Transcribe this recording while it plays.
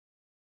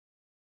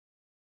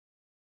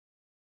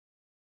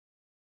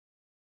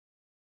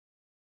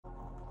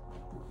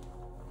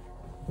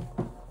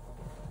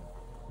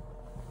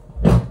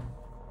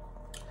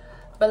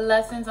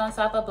Blessings on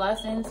top of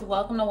blessings.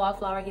 Welcome to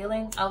Wallflower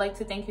Healing. I'd like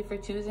to thank you for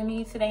choosing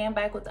me. Today I'm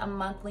back with a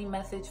monthly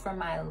message for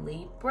my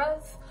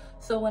Libras.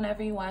 So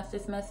whenever you watch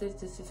this message,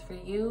 this is for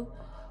you.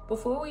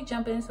 Before we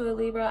jump into it,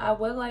 Libra, I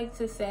would like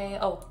to say,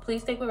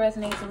 please take what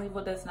resonates and leave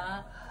what does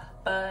not.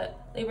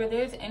 But Libra,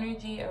 there's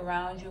energy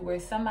around you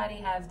where somebody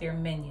has their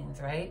minions,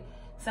 right?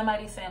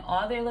 Somebody sent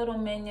all their little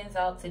minions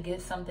out to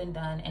get something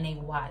done, and they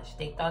watched.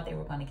 They thought they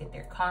were going to get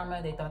their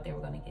karma. They thought they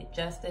were going to get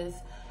justice.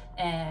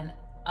 And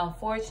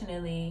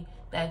unfortunately,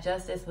 that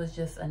justice was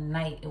just a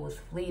night. It was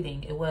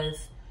fleeting.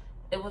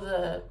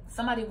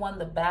 Somebody won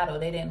the battle.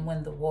 They didn't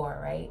win the war,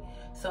 right?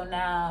 So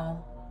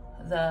now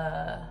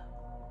the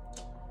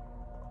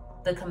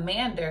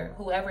commander,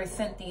 whoever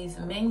sent these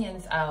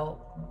minions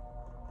out,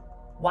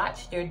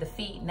 watched their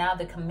defeat. Now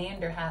the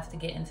commander has to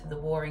get into the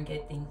war and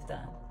get things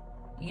done.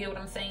 You get what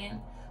I'm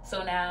saying?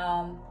 So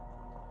now,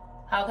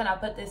 how can I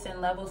put this in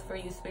levels for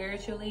you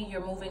spiritually?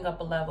 You're moving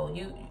up a level.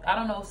 I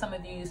don't know if some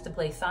of you used to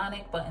play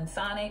Sonic, but in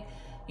Sonic,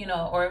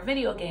 or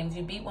video games,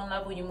 you beat one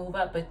level, you move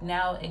up, but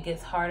now it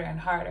gets harder and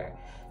harder.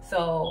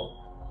 So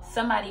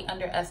somebody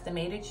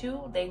underestimated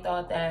you. They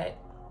thought that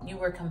you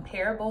were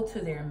comparable to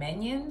their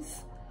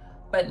minions,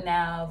 but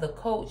now the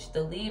coach,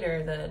 the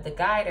leader, the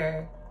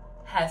guider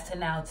has to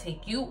now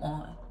take you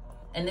on.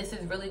 And this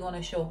is really going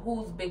to show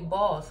who's big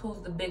boss,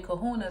 who's the big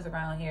kahunas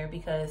around here,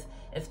 because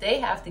if they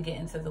have to get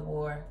into the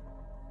war,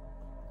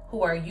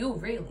 who are you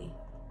really?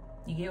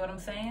 You get what I'm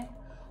saying?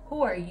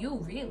 Who are you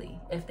really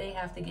if they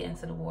have to get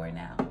into the war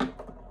now?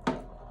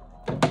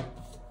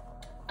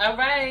 All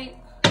right.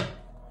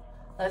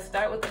 Let's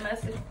start with the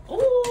message.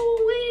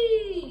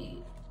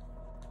 Ooh-wee.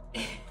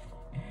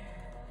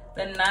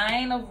 The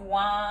 9 of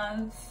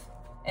Wands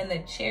and the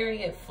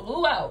Chariot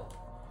flew out.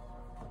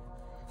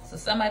 So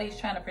somebody's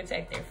trying to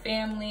protect their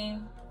family.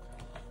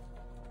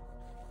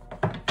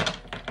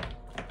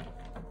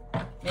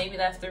 Maybe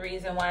that's the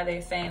reason why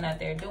they're saying that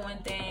they're doing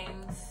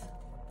things.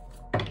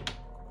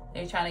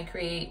 They're trying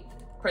to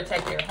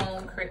protect their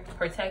home,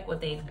 protect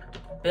what they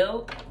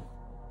built.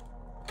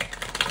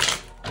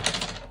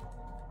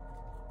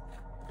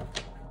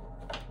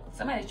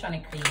 Somebody's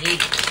trying to create.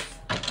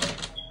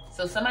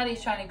 So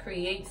somebody's trying to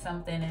create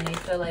something and they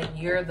feel like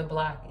you're the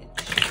blockage.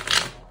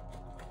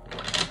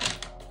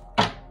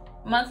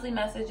 Monthly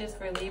messages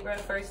for Libra,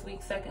 first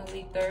week, second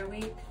week, third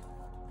week.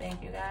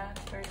 Thank you guys.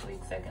 First week,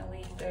 second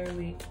week, third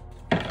week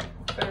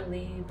for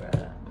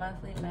Libra.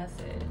 Monthly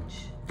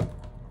message.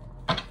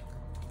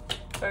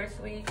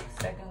 First week,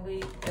 second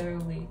week,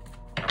 third week.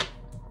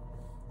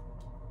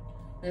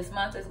 This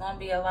month is going to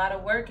be a lot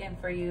of work in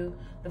for you.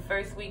 The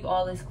first week,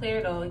 all is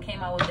clear though. It came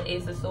out with the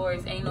Ace of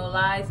Swords. Ain't no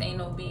lies, ain't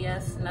no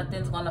BS.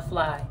 Nothing's going to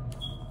fly.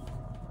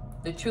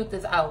 The truth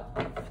is out.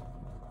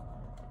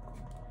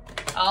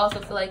 I also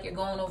feel like you're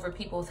going over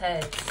people's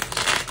heads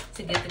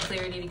to get the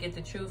clarity, to get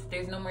the truth.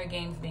 There's no more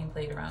games being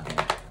played around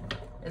here,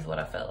 is what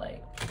I felt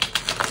like.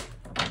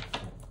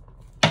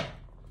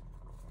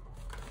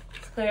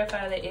 Let's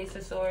clarify the Ace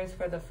of Swords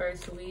for the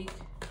first week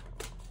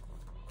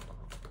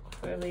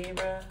for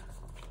Libra.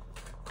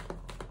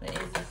 The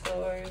Ace of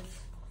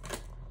Swords.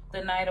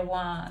 The Knight of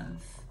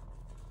Wands.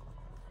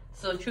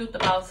 So truth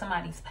about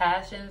somebody's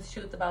passions,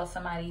 truth about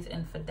somebody's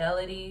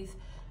infidelities.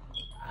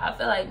 I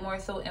feel like more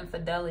so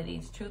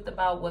infidelities, truth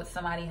about what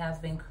somebody has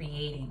been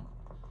creating.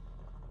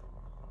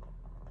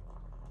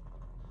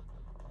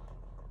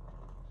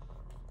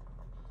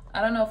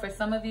 I don't know, for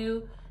some of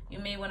you, you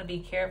may want to be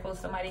careful.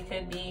 Somebody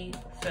could be,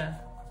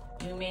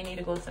 you may need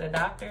to go to the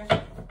doctor.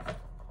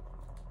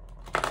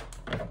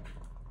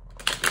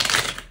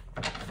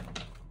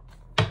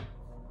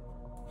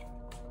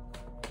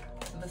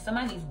 But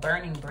somebody's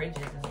burning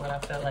bridges is what I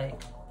feel like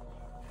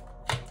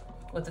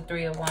with the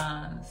 3 of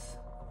Wands.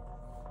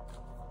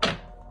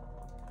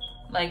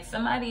 Like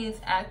somebody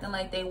is acting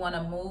like they want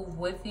to move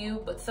with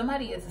you, but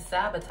somebody is a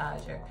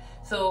sabotager.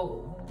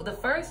 So the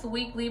first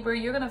week, Libra,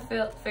 you're going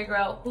to figure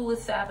out who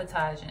is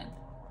sabotaging,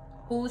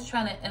 who's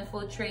trying to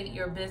infiltrate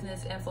your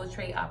business,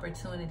 infiltrate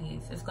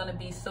opportunities. It's going to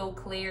be so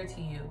clear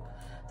to you.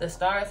 The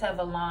stars have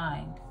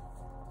aligned.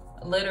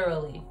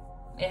 Literally,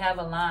 they have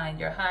aligned.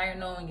 Your higher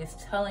knowing is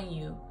telling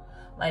you,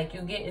 like,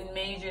 you're getting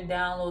major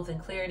downloads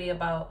and clarity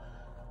about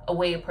a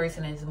way a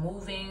person is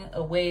moving,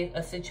 a way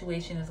a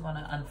situation is going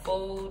to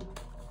unfold.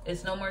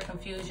 It's no more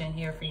confusion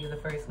here for you the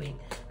first week.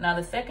 Now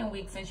the second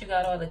week, since you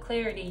got all the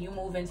clarity, you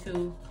move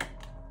into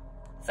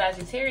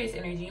Sagittarius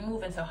energy. You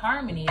move into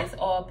harmony. It's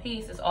all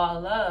peace. It's all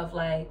love.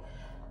 Like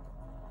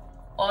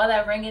all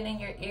that ringing in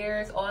your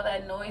ears, all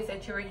that noise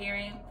that you were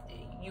hearing,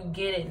 you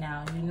get it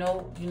now. You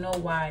know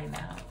why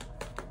now.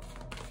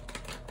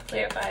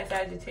 Clarify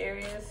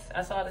Sagittarius.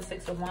 I saw the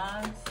 6 of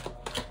Wands.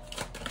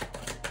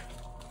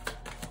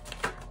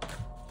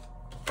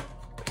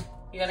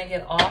 You're going to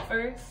get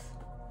offers.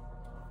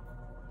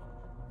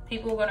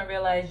 People are going to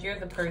realize you're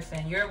the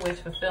person. Your wish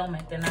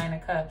fulfillment, the 9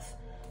 of Cups.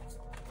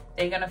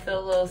 They're going to feel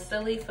a little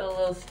silly, feel a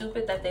little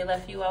stupid that they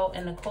left you out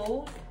in the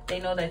cold. They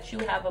know that you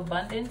have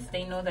abundance.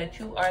 They know that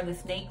you are the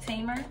snake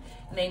tamer.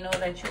 And they know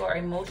that you are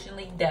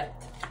emotionally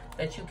depth,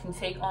 that you can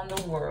take on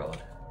the world.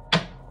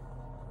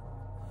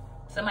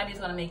 Somebody's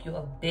going to make you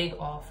a big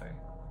offer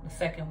the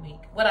second week.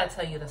 What I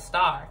tell you, the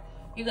star,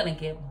 you're going to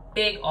get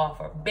big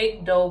offer,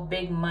 big dough,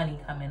 big money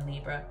coming,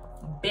 Libra.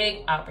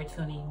 Big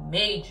opportunity,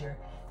 major.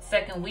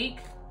 Second week,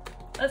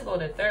 let's go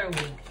to third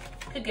week.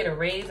 Could get a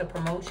raise, a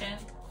promotion.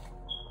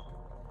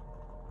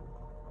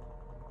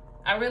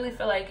 I really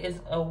feel like it's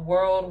a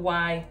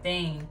worldwide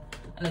thing.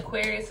 An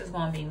Aquarius is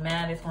going to be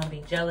mad. It's going to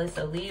be jealous.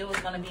 A Leo is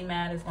going to be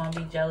mad. It's going to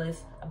be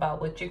jealous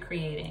about what you're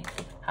creating.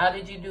 How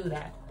did you do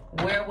that?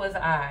 Where was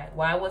I?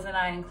 Why wasn't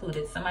I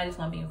included? Somebody's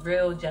going to be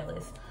real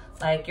jealous.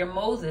 Like you're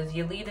Moses.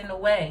 You're leading the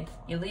way.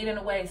 You're leading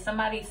the way.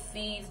 Somebody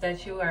sees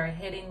that you are a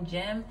hidden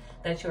gem,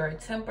 that you're a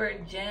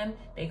tempered gem.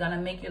 They're going to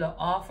make you the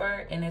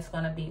offer, and it's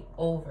going to be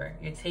over.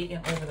 You're taking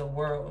over the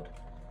world.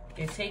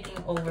 You're taking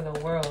over the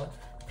world.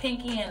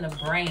 Pinky in the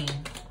brain.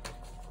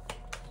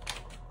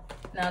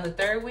 Now the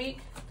third week,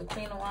 the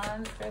Queen of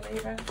Wands for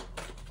Libra.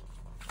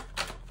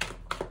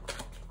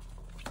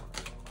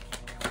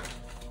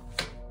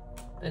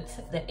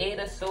 The Eight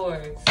of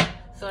Swords.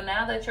 So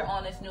now that you're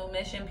on this new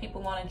mission,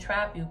 people want to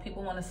trap you.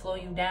 People want to slow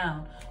you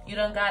down. You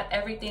done got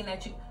everything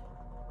that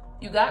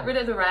you got rid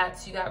of the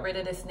rats. You got rid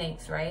of the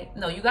snakes, right?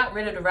 No, you got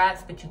rid of the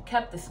rats, but you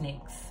kept the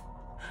snakes.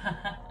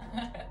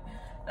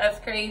 That's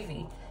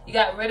crazy. You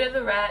got rid of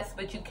the rats,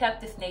 but you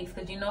kept the snakes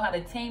because you know how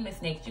to tame the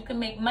snakes. You can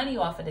make money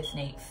off of the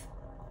snakes.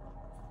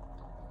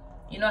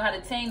 You know how to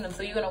tame them,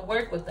 so you're going to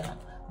work with them.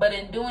 But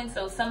in doing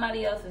so,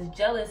 somebody else is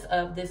jealous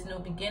of this new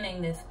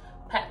beginning, this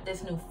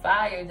new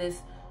fire,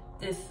 this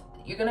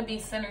you're going to be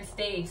center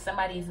stage.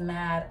 Somebody's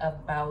mad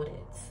about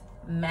it.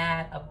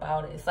 Mad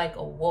about it. It's like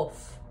a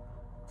wolf.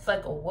 It's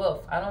like a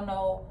wolf. I don't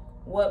know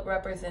what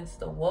represents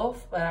the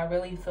wolf, but I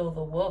really feel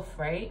the wolf,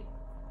 right?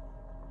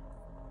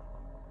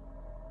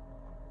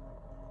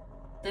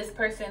 This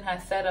person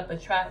has set up a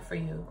trap for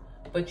you,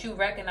 but you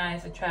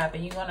recognize the trap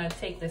and you're going to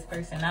take this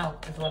person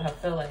out, is what I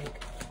feel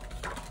like.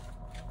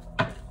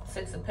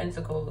 Six of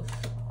Pentacles.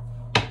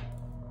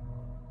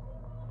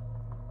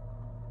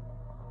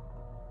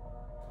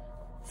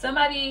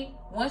 Somebody,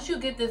 once you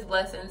get this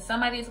blessing,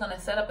 somebody's going to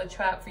set up a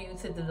trap for you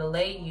to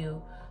delay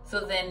you.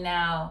 So then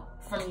now,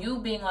 from you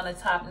being on the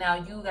top, now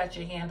you got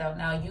your hand out.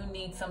 Now you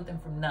need something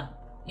from them.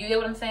 You get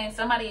what I'm saying?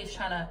 Somebody is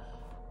trying to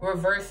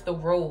reverse the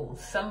roles.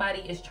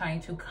 Somebody is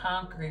trying to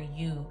conquer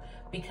you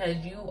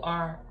because you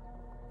are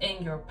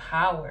in your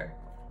power.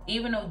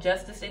 Even though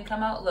justice didn't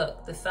come out,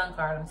 look, the Sun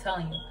card, I'm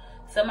telling you.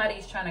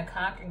 Somebody's trying to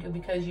conquer you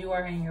because you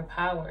are in your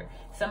power.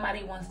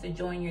 Somebody wants to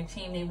join your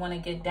team. They want to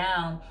get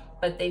down,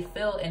 but they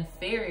feel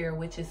inferior,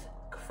 which is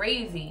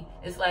crazy.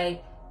 It's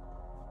like,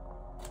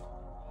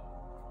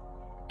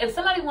 if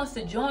somebody wants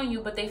to join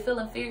you, but they feel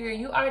inferior,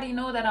 you already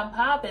know that I'm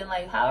popping.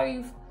 Like, how are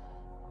you?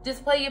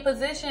 Just play your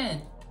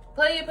position.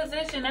 Play your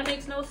position. That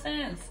makes no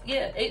sense.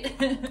 Yeah,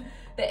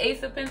 the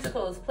Ace of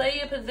Pentacles. Play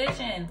your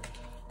position.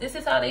 This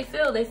is how they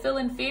feel. They feel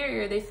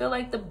inferior. They feel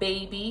like the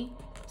baby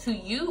to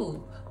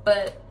you.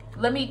 But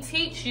let me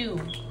teach you.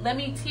 Let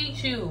me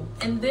teach you.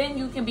 And then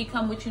you can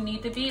become what you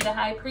need to be, the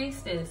High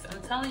Priestess.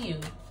 I'm telling you.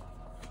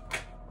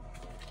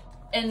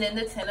 And then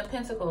the Ten of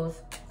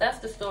Pentacles. That's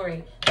the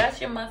story.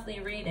 That's your monthly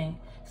reading.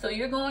 So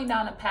you're going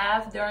down a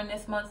path during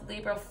this month,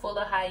 Libra, full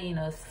of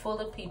hyenas, full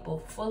of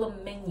people, full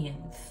of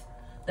minions.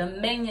 The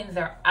minions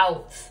are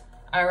out.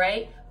 All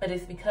right? But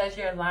it's because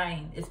you're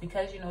lying. It's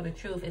because you know the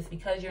truth. It's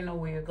because you know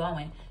where you're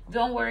going.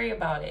 Don't worry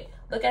about it.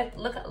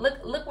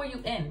 Look where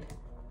you end.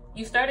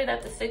 You started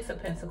at the Six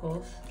of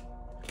Pentacles.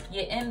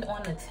 You end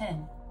on the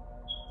 10.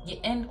 You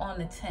end on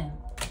the 10.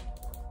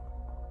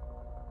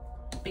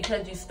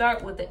 Because you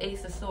start with the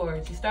Ace of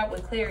Swords. You start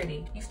with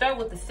clarity. You start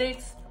with the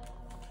 6.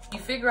 You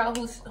figure out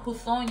who's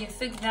slowing your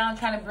 6 down,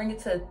 trying to bring it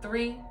to a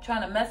 3,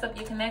 trying to mess up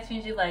your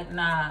connections. You're like,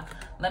 nah,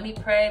 let me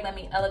pray, let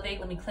me elevate,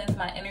 let me cleanse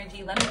my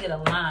energy, let me get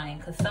aligned,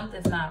 because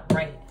something's not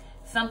right.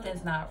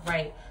 Something's not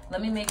right.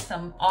 Let me make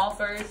some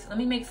offers. Let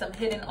me make some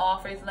hidden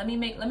offers. Let me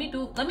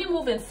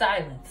move in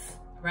silence,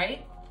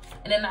 right?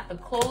 And then I can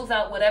close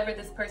out whatever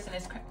this person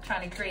is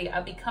trying to create.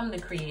 I become the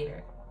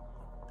creator.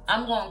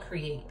 I'm going to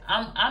create.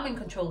 I'm in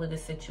control of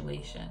this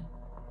situation.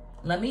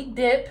 Let me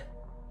dip.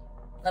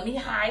 Let me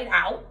hide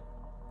out.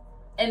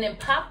 And then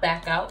pop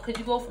back out, because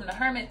you go from the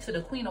Hermit to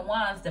the Queen of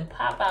Wands, then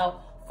pop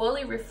out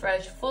fully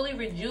refreshed, fully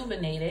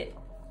rejuvenated.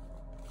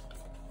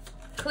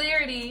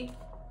 Clarity,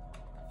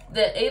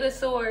 the Eight of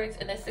Swords,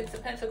 and the Six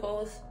of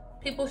Pentacles.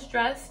 People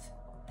stressed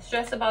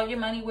about your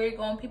money, where you're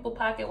going, people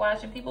pocket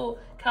watching, people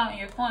counting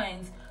your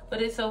coins,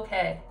 but it's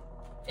okay.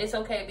 It's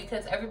okay,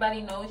 because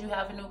everybody knows you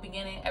have a new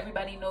beginning,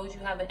 everybody knows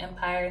you have an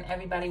empire, and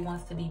everybody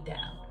wants to be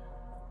down.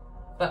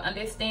 But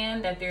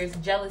understand that there's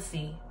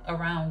jealousy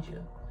around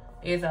you.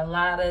 There's a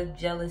lot of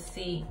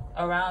jealousy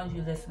around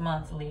you this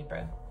month,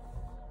 Libra.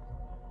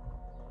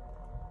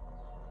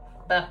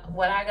 But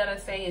what I gotta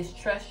say is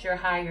trust your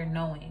higher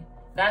knowing.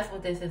 That's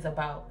what this is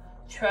about.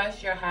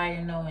 Trust your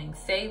higher knowing.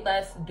 Say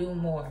less, do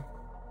more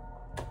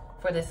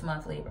for this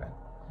month, Libra.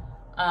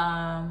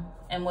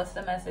 And what's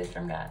the message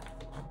from God?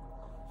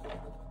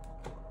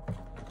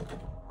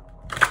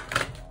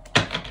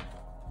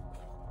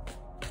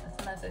 What's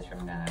the message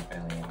from God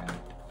for Libra?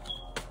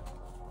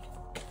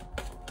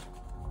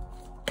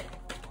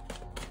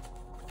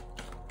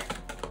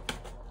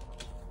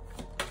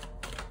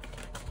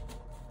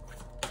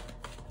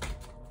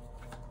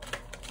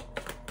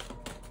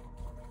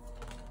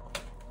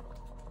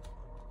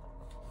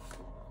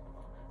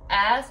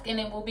 Ask and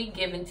it will be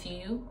given to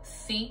you.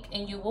 Seek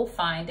and you will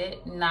find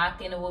it.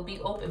 Knock and it will be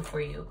open for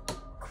you.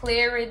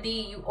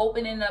 Clarity, you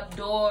opening up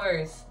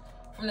doors.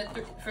 From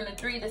the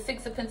 3, the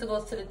 6 of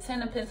Pentacles to the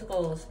 10 of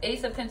Pentacles.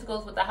 Ace of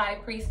Pentacles with the High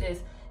Priestess.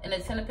 And the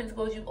 10 of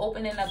Pentacles, you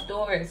opening up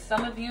doors.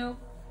 Some of you,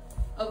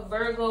 a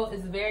Virgo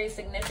is very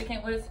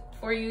significant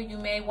for you. You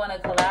may want to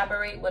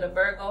collaborate with a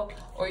Virgo,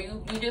 or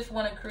you just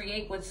want to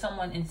create with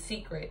someone in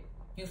secret.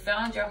 You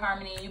found your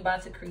harmony and you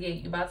about to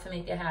create. You about to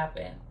make it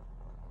happen.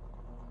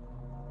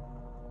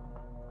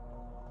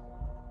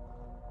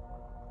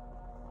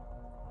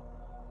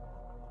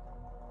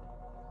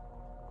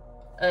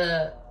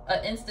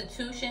 An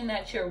institution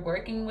that you're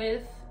working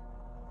with.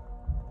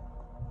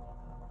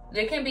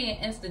 There can be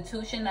an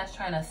institution that's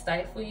trying to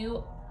stifle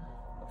you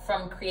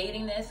from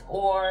creating this,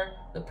 or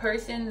the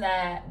person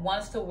that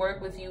wants to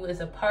work with you is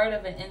a part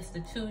of an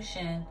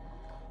institution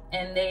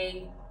and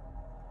they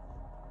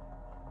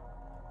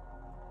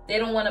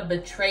don't want to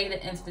betray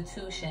the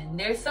institution.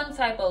 There's some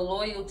type of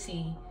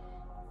loyalty.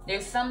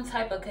 There's some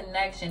type of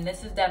connection.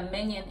 This is that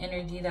minion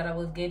energy that I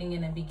was getting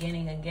in the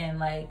beginning again.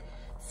 Like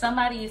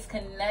somebody is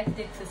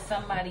connected to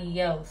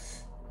somebody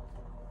else.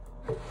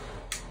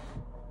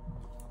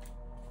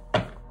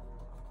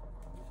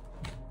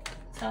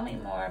 Tell me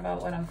more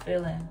about what I'm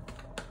feeling.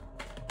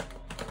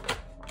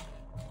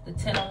 The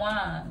 10 of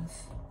Wands.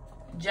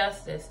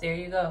 Justice. There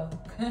you go.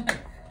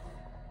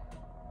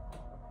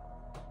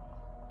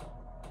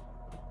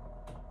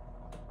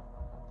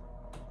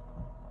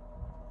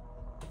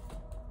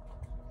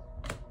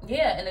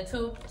 Yeah, and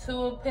the two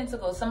of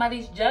Pentacles.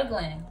 Somebody's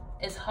juggling.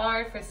 It's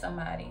hard for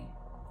somebody.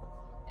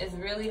 It's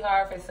really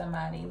hard for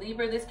somebody.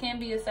 Libra, this can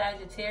be a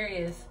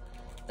Sagittarius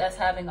that's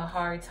having a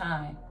hard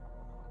time.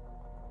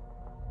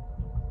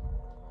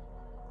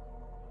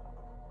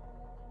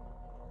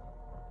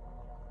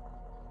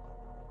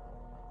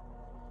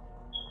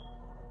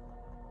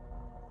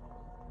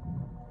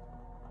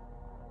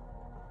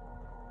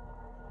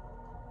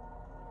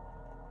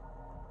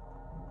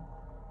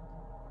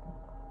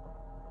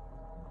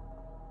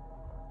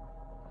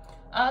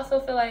 I also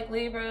feel like,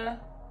 Libra,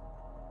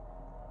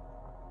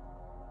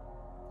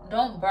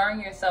 don't burn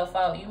yourself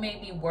out. You may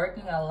be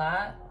working a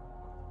lot.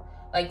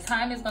 Like,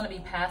 time is going to be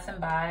passing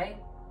by.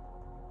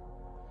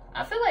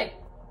 I feel like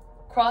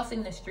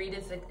crossing the street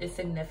is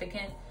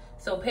significant.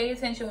 So pay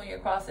attention when you're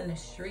crossing the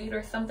street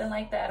or something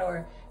like that.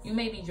 Or you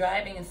may be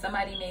driving and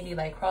somebody may be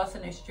like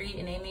crossing the street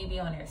and they may be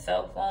on their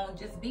cell phone.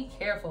 Just be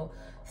careful.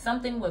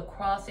 Something with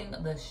crossing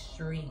the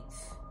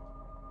streets.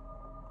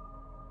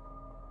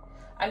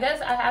 I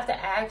guess I have to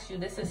ask you,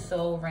 this is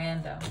so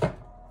random.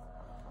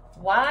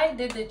 Why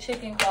did the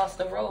chicken cross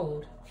the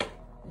road?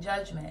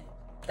 Judgment.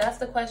 That's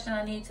the question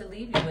I need to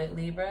leave you with,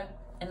 Libra.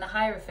 And the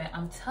Hierophant.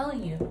 I'm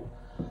telling you.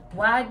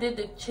 Why did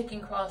the chicken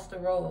cross the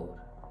road?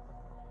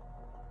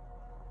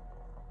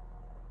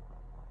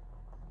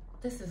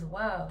 This is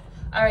wild.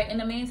 All right, in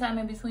the meantime,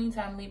 in between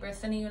time, Libra,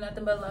 sending you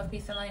nothing but love,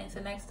 peace, and light.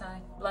 Until next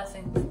time.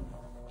 Blessings.